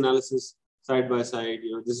 rolling analysis side by side.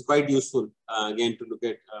 This is quite useful again to look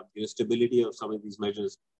at stability of some of these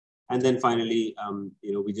measures. And then finally,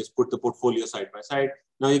 we just put the portfolio side by side.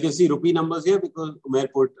 Now you can see rupee numbers here because Umair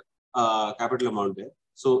put capital amount there,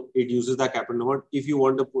 so it uses that capital amount. If you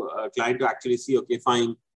want the client to actually see, okay,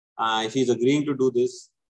 fine, if he's agreeing to do this,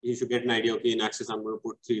 you should get an idea, okay, in Axis, I'm going to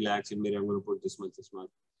put 3 lakhs, in Miri, I'm going to put this much.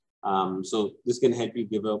 So this can help you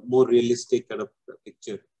give a more realistic kind of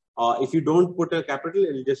picture. If you don't put a capital,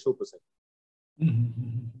 it'll just show percent.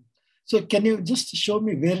 So can you just show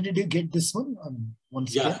me where did you get this one?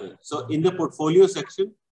 Yeah, sir. So in the portfolio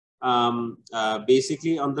section,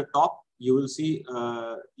 basically on the top, you will see,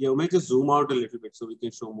 you may just zoom out a little bit so we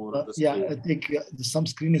can show more of the screen. Yeah, I think some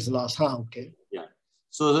screen is lost. Okay. Yeah.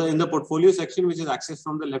 So in the portfolio section, which is accessed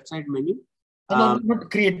from the left side menu.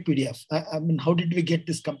 Not create PDF. I mean, how did we get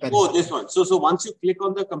this comparison? Oh, this one. So once you click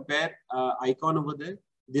on the compare icon over there,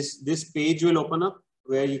 this page will open up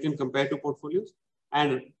where you can compare 2 portfolios.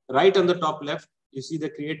 And right on the top left, you see the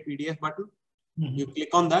create PDF button. You click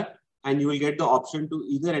on that and you will get the option to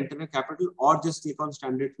either enter a capital or just click on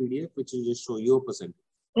standard PDF, which will just show you a percentage.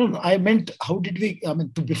 No, I meant, how did we,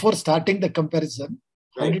 before starting the comparison,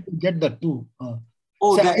 how did we get the 2?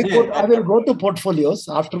 I will go to portfolios.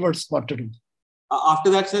 Afterwards, what to do? After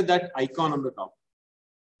that, sir, that icon on the top.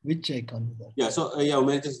 Which icon is that? Yeah, so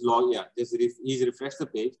Umair just log. Yeah, he's refreshed the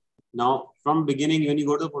page. Now, from beginning, when you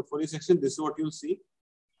go to the portfolio section, this is what you'll see.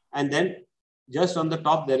 And then just on the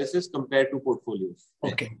top, there is this compare 2 portfolios.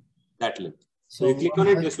 Okay. That link. So you click on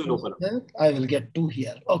it, this will open up. I will get 2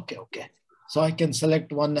 here. Okay. So I can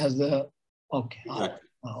select one as the, okay. Exactly.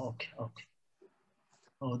 Okay.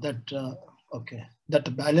 Oh, okay.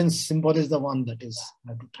 That balance symbol is the one that is,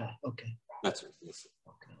 I have to try. Okay. That's right. Yes.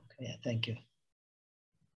 Okay. Yeah, thank you.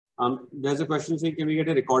 There's a question saying, can we get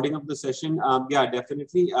a recording of the session? Yeah,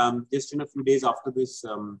 definitely. Just in a few days after this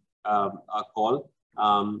call,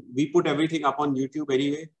 we put everything up on YouTube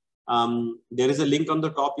anyway. There is a link on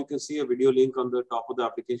the top. You can see a video link on the top of the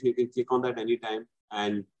application. You can click on that anytime.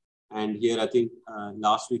 And here, I think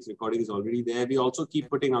last week's recording is already there. We also keep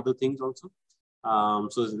putting other things also.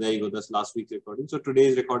 So there you go. That's last week's recording. So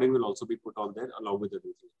today's recording will also be put on there along with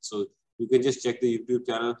everything. So you can just check the YouTube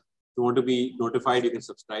channel. If you want to be notified, you can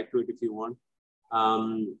subscribe to it if you want.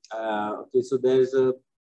 Okay, so there's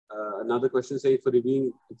another question saying for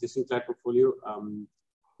reviewing existing client portfolio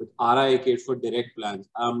with RIA for direct plans.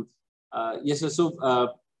 Yes, sir.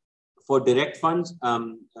 So for direct funds,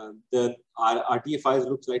 the RTA files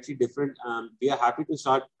look slightly different. We are happy to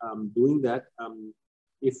start doing that.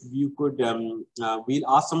 If you could, we'll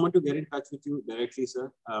ask someone to get in touch with you directly,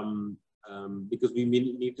 sir, because we may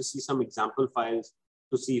need to see some example files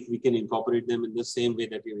to see if we can incorporate them in the same way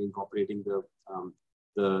that you're incorporating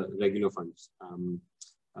the regular funds.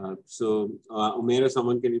 So, Umair,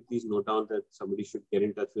 someone, can you please note down that somebody should get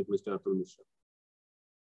in touch with Mr. Atul Mishra?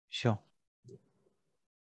 Sure.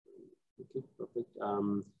 Okay, perfect.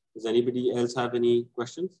 Does anybody else have any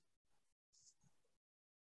questions?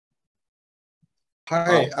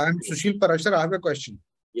 Hi, I'm Sushil Parashar. I have a question.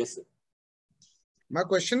 Yes, sir. My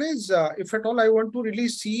question is, if at all I want to really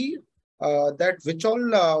see that which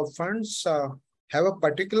all funds have a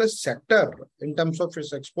particular sector in terms of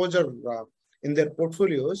its exposure in their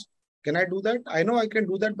portfolios, can I do that? I know I can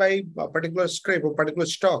do that by a particular scrape or particular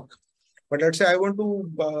stock, but let's say I want to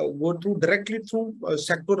go through directly through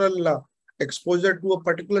sectoral exposure to a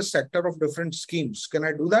particular sector of different schemes. Can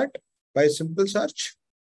I do that by a simple search?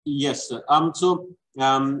 Yes, sir. Let's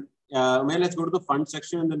go to the fund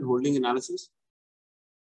section and then holding analysis.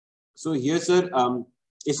 So here, sir,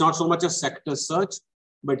 it's not so much a sector search,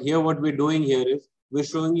 but here what we're doing here is we're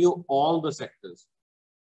showing you all the sectors,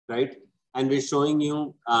 right? And we're showing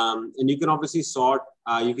you, and you can obviously sort.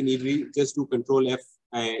 You can easily just do Control F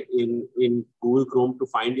in Google Chrome to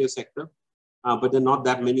find your sector, but there are not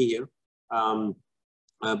that many here.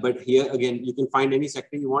 But here again, you can find any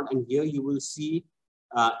sector you want, and here you will see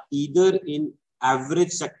either in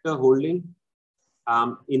average sector holding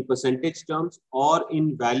in percentage terms or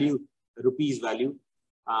in value, rupees value,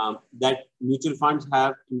 that mutual funds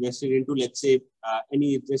have invested into, let's say,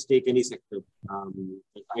 just take any sector,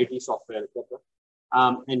 like IT, software, etc.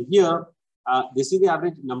 And here, this is the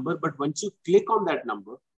average number, but once you click on that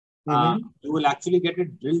number, you will actually get a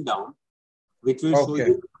drill down, which will show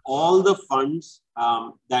you all the funds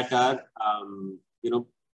that are,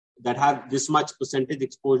 that have this much percentage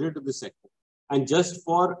exposure to the sector. And just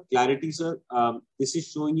for clarity, sir, this is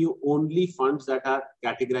showing you only funds that are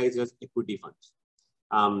categorized as equity funds.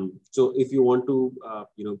 So if you want to,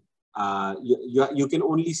 you can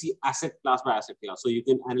only see asset class by asset class. So you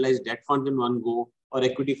can analyze debt funds in one go or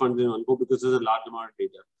equity funds in one go because there's a large amount of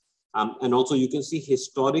data. And also you can see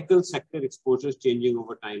historical sector exposures changing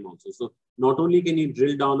over time also. So not only can you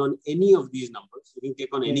drill down on any of these numbers, you can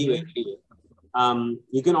click on anywhere here.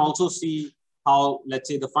 You can also see how, let's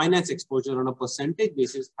say, the finance exposure on a percentage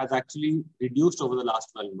basis has actually reduced over the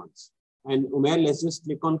last 12 months. And Umair, let's just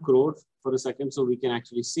click on crores for a second so we can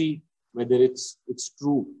actually see whether it's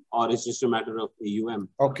true or it's just a matter of AUM.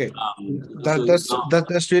 Okay,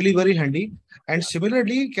 that's really very handy. And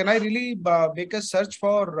similarly, can I really make a search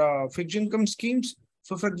for fixed income schemes?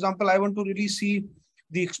 So, for example, I want to really see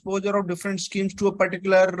the exposure of different schemes to a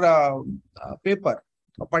particular paper.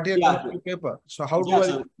 A particular paper. So how do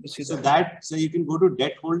I see that? So you can go to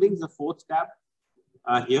debt holdings, the fourth tab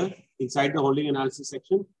here inside the holding analysis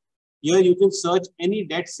section. Here you can search any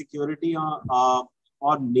debt security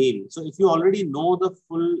or name. So if you already know the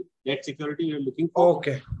full debt security you're looking for.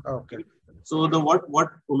 Okay. So the what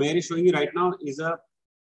Umair is showing you right now is a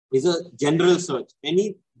general search.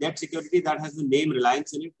 Any debt security that has the name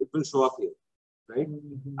Reliance in it, it will show up here, right?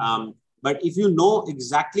 But if you know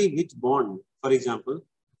exactly which bond, for example,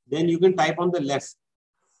 then you can type on the left.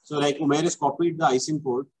 So like Umair has copied the ISIN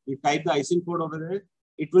code. You type the ISIN code over there,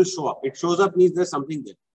 it will show up. It shows up means there's something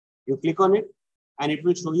there. You click on it and it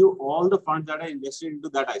will show you all the funds that are invested into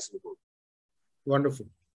that ISIN code. Wonderful.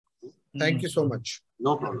 Thank you so much.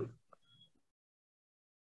 No problem.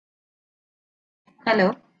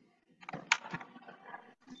 Hello.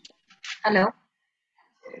 Hello.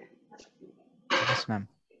 Yes, ma'am.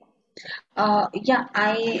 Yeah,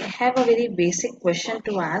 I have a very basic question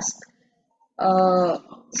to ask.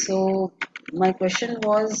 So my question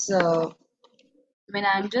was, when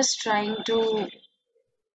I'm just trying to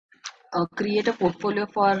create a portfolio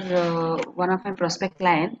for one of my prospect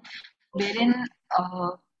client, wherein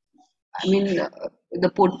the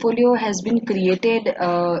portfolio has been created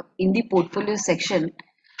in the portfolio section,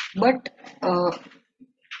 but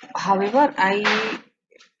however, I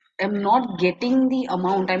am not getting the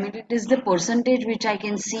amount. I mean, it is the percentage which I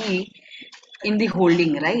can see in the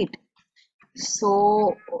holding, right?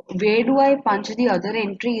 So where do I punch the other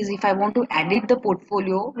entries if I want to edit the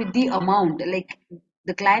portfolio with the amount? Like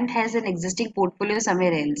the client has an existing portfolio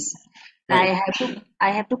somewhere else. Right.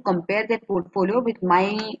 I have to compare that portfolio with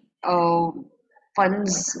my uh,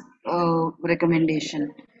 funds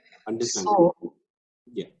recommendation. Understand. So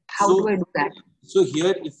Yeah. how do I do that? So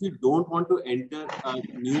here, if you don't want to enter a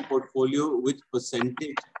new portfolio with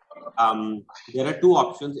percentage, there are two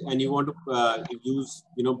options, and you want to use,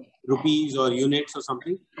 rupees or units or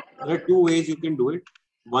something. There are two ways you can do it.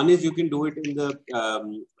 One is you can do it in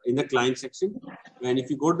the client section, and if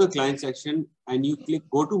you go to the client section and you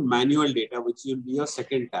go to manual data, which will be your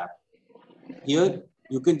second tab. Here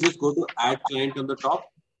you can just go to add client on the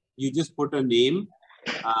top. You just put a name,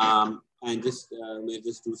 and just we'll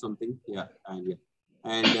just do something.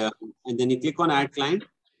 And then you click on add client.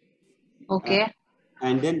 Okay.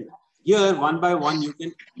 And then here, one by one, you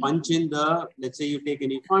can punch in let's say you take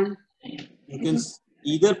any fund, you can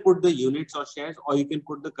either put the units or shares, or you can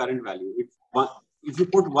put the current value. If you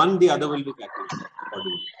put one, the other will be calculated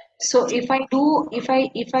accordingly. So if I do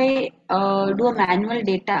a manual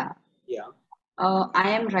data, Yeah. I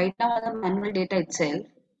am right now on the manual data itself.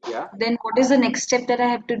 Yeah. Then what is the next step that I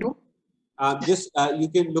have to do? You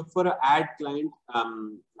can look for a add client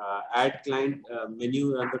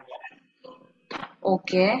menu at the top.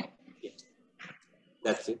 Okay. Yeah.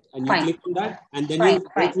 That's it. And you click on that, and then Fine, you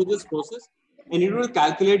go through this process, and it will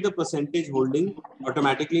calculate the percentage holding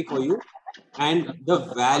automatically for you. And the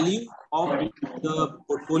value of the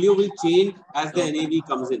portfolio will change as the NAV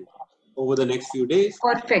comes in over the next few days.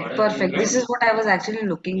 Perfect. Right? This is what I was actually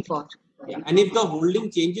looking for. Yeah. And if the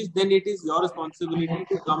holding changes, then it is your responsibility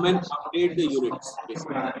to come and update the units,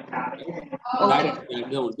 basically. Right?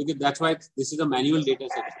 Because that's why this is a manual data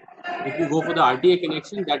section. If you go for the RTA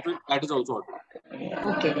connection, that is also automatic.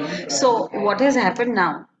 Okay. So what has happened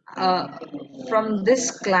now? From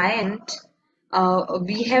this client,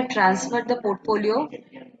 we have transferred the portfolio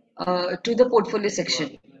to the portfolio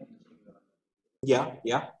section. Yeah.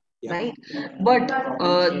 Right? But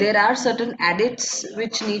there are certain edits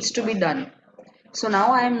which needs to be done. So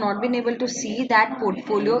now I am not been able to see that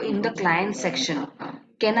portfolio in the client section.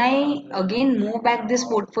 Can I again move back this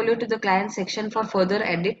portfolio to the client section for further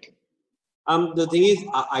edit? The thing is,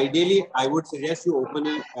 ideally, I would suggest you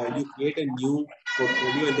you create a new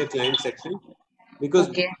portfolio in the client section,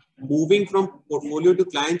 because moving from portfolio to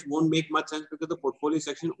clients won't make much sense, because the portfolio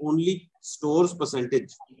section only stores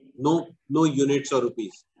percentage, no units or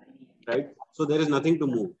rupees, right? So there is nothing to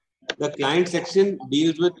move. The client section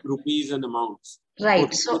deals with rupees and amounts. Right.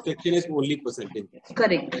 Portfolio section is only percentage.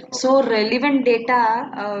 Correct. So relevant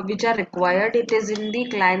data which are required, it is in the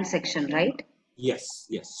client section, right? Yes.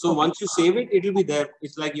 So once you save it, it will be there.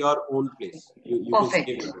 It's like your own place. You can save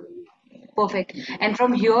it. Perfect. And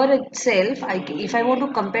from here itself, if I want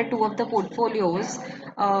to compare two of the portfolios,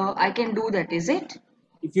 I can do that, is it?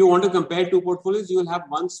 If you want to compare two portfolios, you will have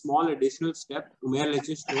one small additional step. Umair, let's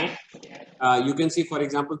just show. You can see, for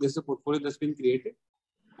example, this is a portfolio that's been created.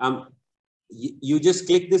 You just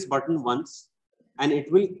click this button once, and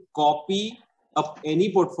it will copy up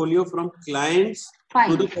any portfolio from clients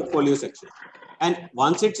to the portfolio section. And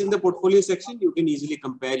once it's in the portfolio section, you can easily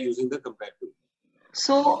compare using the compare tool.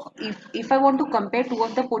 So if I want to compare two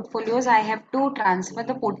of the portfolios, I have to transfer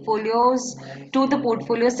the portfolios to the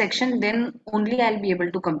portfolio section, then only I'll be able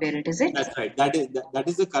to compare it, is it? That's right. That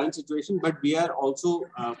is the current situation. But we are also,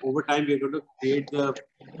 over time, we are going to create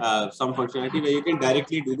some functionality where you can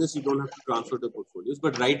directly do this. You don't have to transfer the portfolios.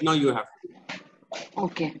 But right now, you have to do it.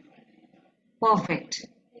 Okay. Perfect.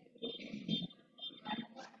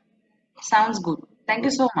 Sounds good. Thank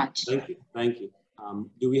you so much. Thank you.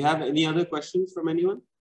 Do we have any other questions from anyone?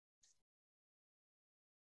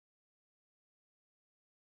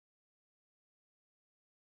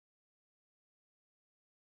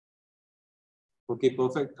 Okay,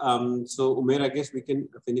 perfect. So Umair, I guess we can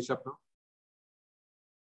finish up now.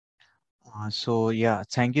 So yeah,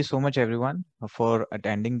 thank you so much everyone for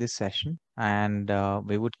attending this session, and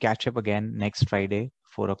we would catch up again next Friday,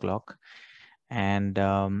 4 o'clock. And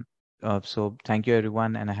so thank you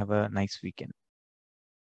everyone, and have a nice weekend.